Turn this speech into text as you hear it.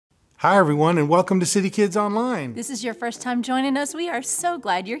Hi, everyone, and welcome to City Kids Online. This is your first time joining us. We are so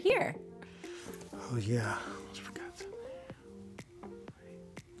glad you're here. Oh, yeah. I forgot something.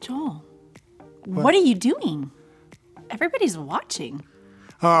 Joel, what are you doing? Everybody's watching.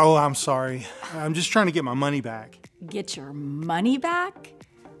 Oh, I'm sorry. I'm just trying to get my money back. Get your money back?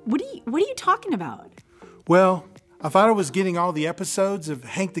 What are you talking about? Well, I thought I was getting all the episodes of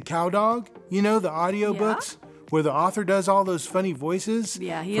Hank the Cowdog, you know, the audiobooks, where the author does all those funny voices.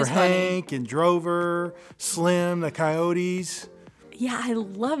 Yeah, he for is funny. Hank and Drover, Slim, the Coyotes. Yeah, I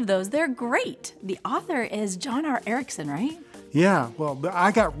love those. They're great. The author is John R. Erickson, right? Yeah, well, but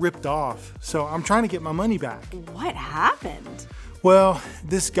I got ripped off, so I'm trying to get my money back. What happened? Well,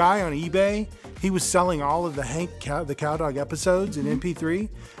 this guy on eBay, he was selling all of the Hank the Cowdog episodes in MP3.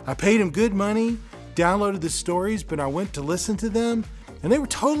 I paid him good money, downloaded the stories, but I went to listen to them, and they were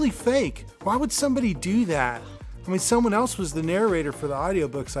totally fake. Why would somebody do that? I mean, someone else was the narrator for the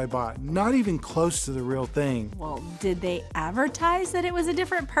audiobooks I bought, not even close to the real thing. Well, did they advertise that it was a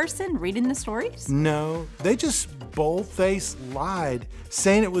different person reading the stories? No, they just bold-faced lied,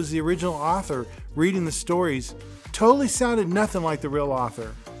 saying it was the original author reading the stories. Totally sounded nothing like the real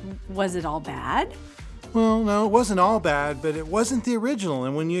author. Was it all bad? Well, no, it wasn't all bad, but it wasn't the original.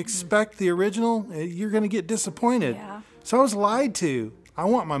 And when you expect the original, you're going to get disappointed. Yeah. So I was lied to. I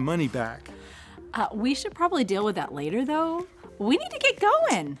want my money back. We should probably deal with that later, though. We need to get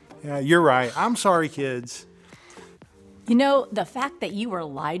going. Yeah, you're right. I'm sorry, kids. You know, the fact that you were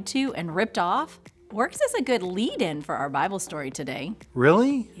lied to and ripped off works as a good lead-in for our Bible story today.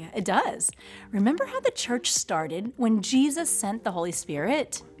 Really? Yeah, it does. Remember how the church started when Jesus sent the Holy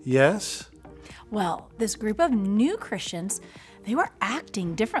Spirit? Yes. Well, this group of new Christians, they were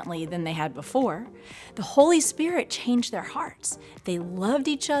acting differently than they had before. The Holy Spirit changed their hearts. They loved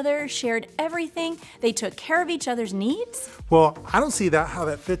each other, shared everything. They took care of each other's needs. Well, I don't see how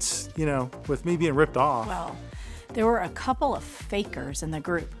that fits, with me being ripped off. Well, there were a couple of fakers in the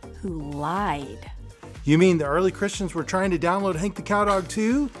group who lied. You mean the early Christians were trying to download Hank the Cowdog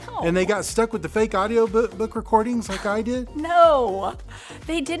too? No. And they got stuck with the fake audiobook recordings like I did? No,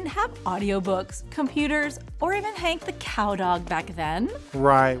 they didn't have audiobooks, computers, or even Hank the Cowdog back then.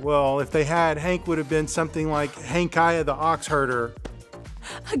 Right. Well, if they had, Hank would have been something like Hankiah the Ox Herder.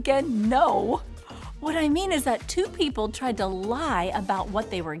 Again, no. What I mean is that two people tried to lie about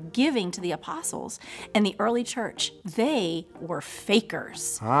what they were giving to the apostles. And the early church, they were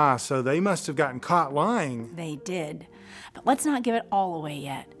fakers. Ah, so they must have gotten caught lying. They did. But let's not give it all away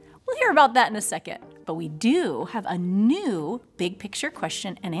yet. We'll hear about that in a second. But we do have a new big picture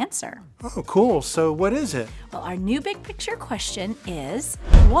question and answer. Oh, cool. So what is it? Well, our new big picture question is,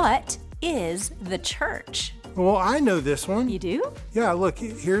 what is the church? Well, I know this one. You do? Yeah, look,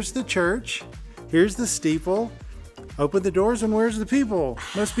 here's the church. Here's the steeple. Open the doors and where's the people?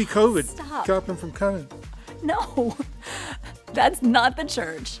 Must be COVID. Stop. Stop them from coming. No, that's not the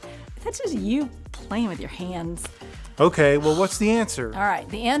church. That's just you playing with your hands. Okay, well, what's the answer? All right,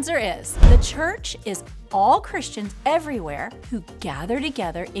 the answer is the church is all Christians everywhere who gather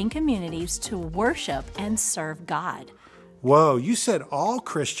together in communities to worship and serve God. Whoa, you said all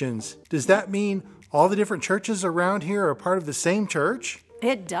Christians. Does that mean all the different churches around here are part of the same church?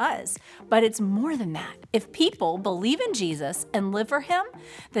 It does, but it's more than that. If people believe in Jesus and live for Him,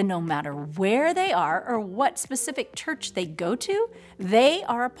 then no matter where they are or what specific church they go to, they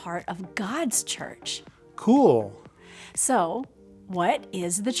are a part of God's church. Cool. So, what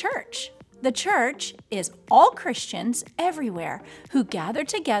is the church? The church is all Christians everywhere who gather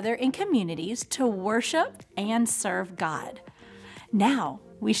together in communities to worship and serve God. Now,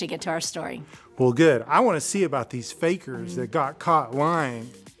 we should get to our story. Well, good. I want to see about these fakers that got caught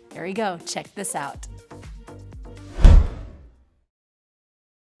lying. Here we go. Check this out.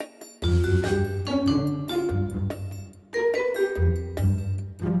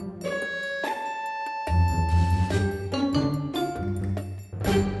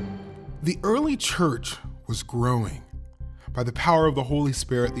 The early church was growing. By the power of the Holy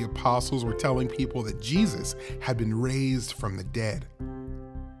Spirit, the apostles were telling people that Jesus had been raised from the dead.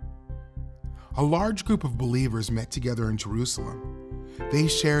 A large group of believers met together in Jerusalem. They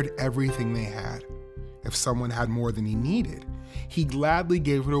shared everything they had. If someone had more than he needed, he gladly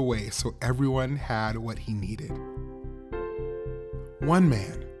gave it away so everyone had what he needed. One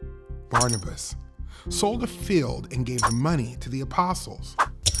man, Barnabas, sold a field and gave the money to the apostles.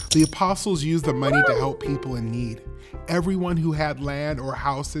 The apostles used the money to help people in need. Everyone who had land or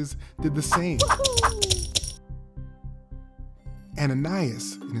houses did the same.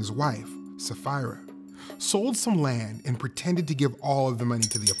 Ananias and his wife, Sapphira, sold some land and pretended to give all of the money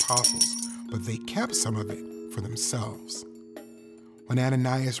to the apostles, but they kept some of it for themselves. When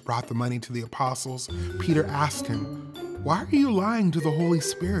Ananias brought the money to the apostles, Peter asked him, "Why are you lying to the Holy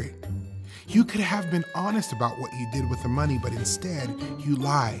Spirit? You could have been honest about what you did with the money, but instead you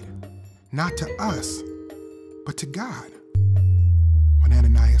lied, not to us, but to God." When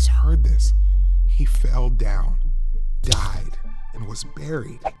Ananias heard this, he fell down, died, and was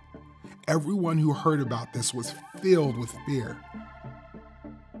buried. Everyone who heard about this was filled with fear.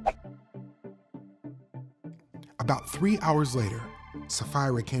 About 3 hours later,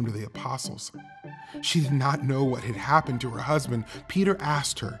 Sapphira came to the apostles. She did not know what had happened to her husband. Peter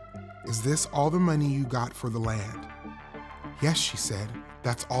asked her, "Is this all the money you got for the land?" "Yes," she said,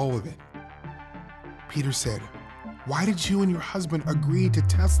 "that's all of it." Peter said, "Why did you and your husband agree to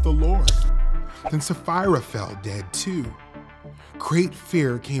test the Lord?" Then Sapphira fell dead too. Great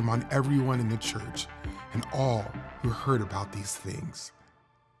fear came on everyone in the church and all who heard about these things.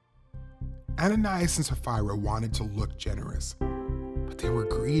 Ananias and Sapphira wanted to look generous, but they were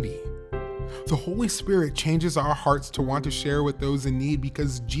greedy. The Holy Spirit changes our hearts to want to share with those in need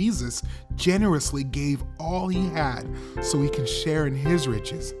because Jesus generously gave all he had so we can share in his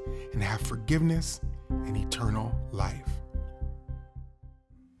riches and have forgiveness and eternal life.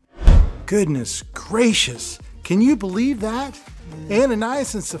 Goodness gracious. Can you believe that?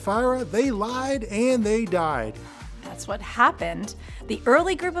 Ananias and Sapphira, they lied and they died. That's what happened. The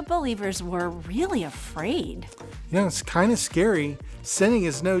early group of believers were really afraid. It's kind of scary. Sinning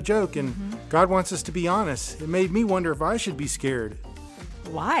is no joke, and God wants us to be honest. It made me wonder if I should be scared.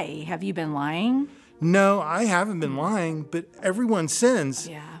 Why? Have you been lying? No, I haven't been lying, but everyone sins.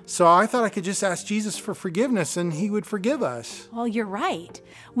 Yeah. So I thought I could just ask Jesus for forgiveness and he would forgive us. Well, you're right.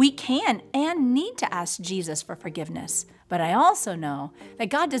 We can and need to ask Jesus for forgiveness. But I also know that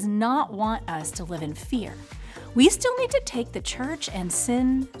God does not want us to live in fear. We still need to take the church and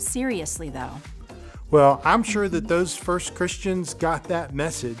sin seriously, though. Well, I'm sure that those first Christians got that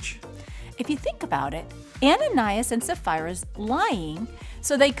message. If you think about it, Ananias and Sapphira's lying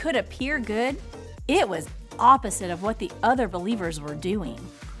so they could appear good, it was opposite of what the other believers were doing.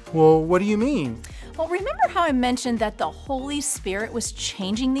 Well, what do you mean? Well, remember how I mentioned that the Holy Spirit was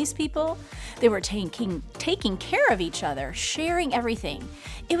changing these people? They were taking care of each other, sharing everything.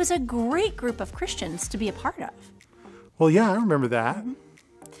 It was a great group of Christians to be a part of. Well, yeah, I remember that.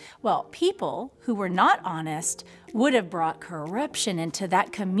 Well, people who were not honest would have brought corruption into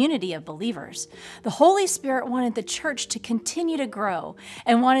that community of believers. The Holy Spirit wanted the church to continue to grow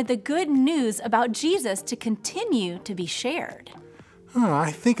and wanted the good news about Jesus to continue to be shared.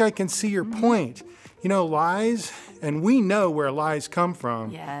 I think I can see your point. Lies, and we know where lies come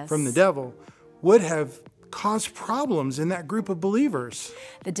from, Yes. from the devil, would have caused problems in that group of believers.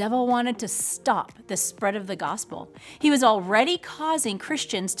 The devil wanted to stop the spread of the gospel. He was already causing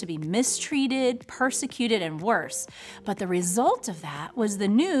Christians to be mistreated, persecuted, and worse. But the result of that was the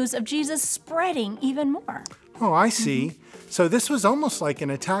news of Jesus spreading even more. Oh, I see. So this was almost like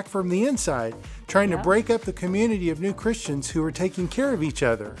an attack from the inside, trying to break up the community of new Christians who were taking care of each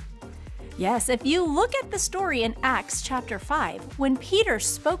other. Yes, if you look at the story in Acts chapter 5, when Peter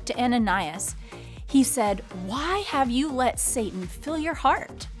spoke to Ananias, he said, "Why have you let Satan fill your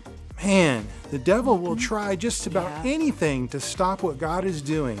heart?" Man, the devil will try just about anything to stop what God is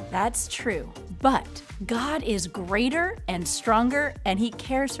doing. That's true. But God is greater and stronger, and he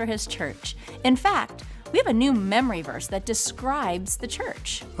cares for his church. In fact, we have a new memory verse that describes the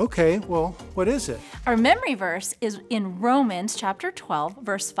church. Okay, well, what is it? Our memory verse is in Romans chapter 12,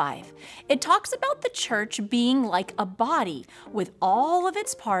 verse 5. It talks about the church being like a body with all of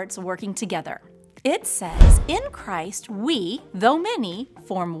its parts working together. It says, "In Christ, we, though many,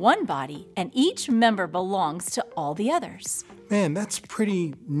 form one body, and each member belongs to all the others." Man, that's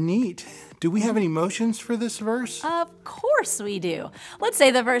pretty neat. Do we have any motions for this verse? Of course we do. Let's say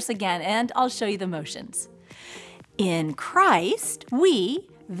the verse again, and I'll show you the motions. In Christ, we,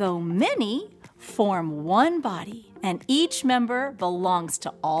 though many, form one body, and each member belongs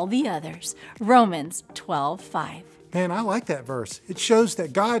to all the others. Romans 12:5. Man, I like that verse. It shows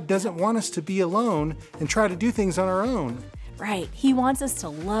that God doesn't want us to be alone and try to do things on our own. Right. He wants us to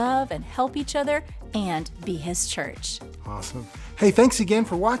love and help each other and be his church. Awesome. Hey, thanks again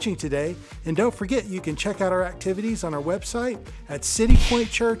for watching today. And don't forget, you can check out our activities on our website at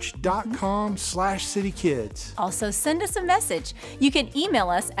citypointchurch.com/citykids. Also, send us a message. You can email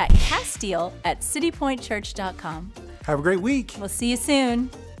us at castile@citypointchurch.com. Have a great week. We'll see you soon.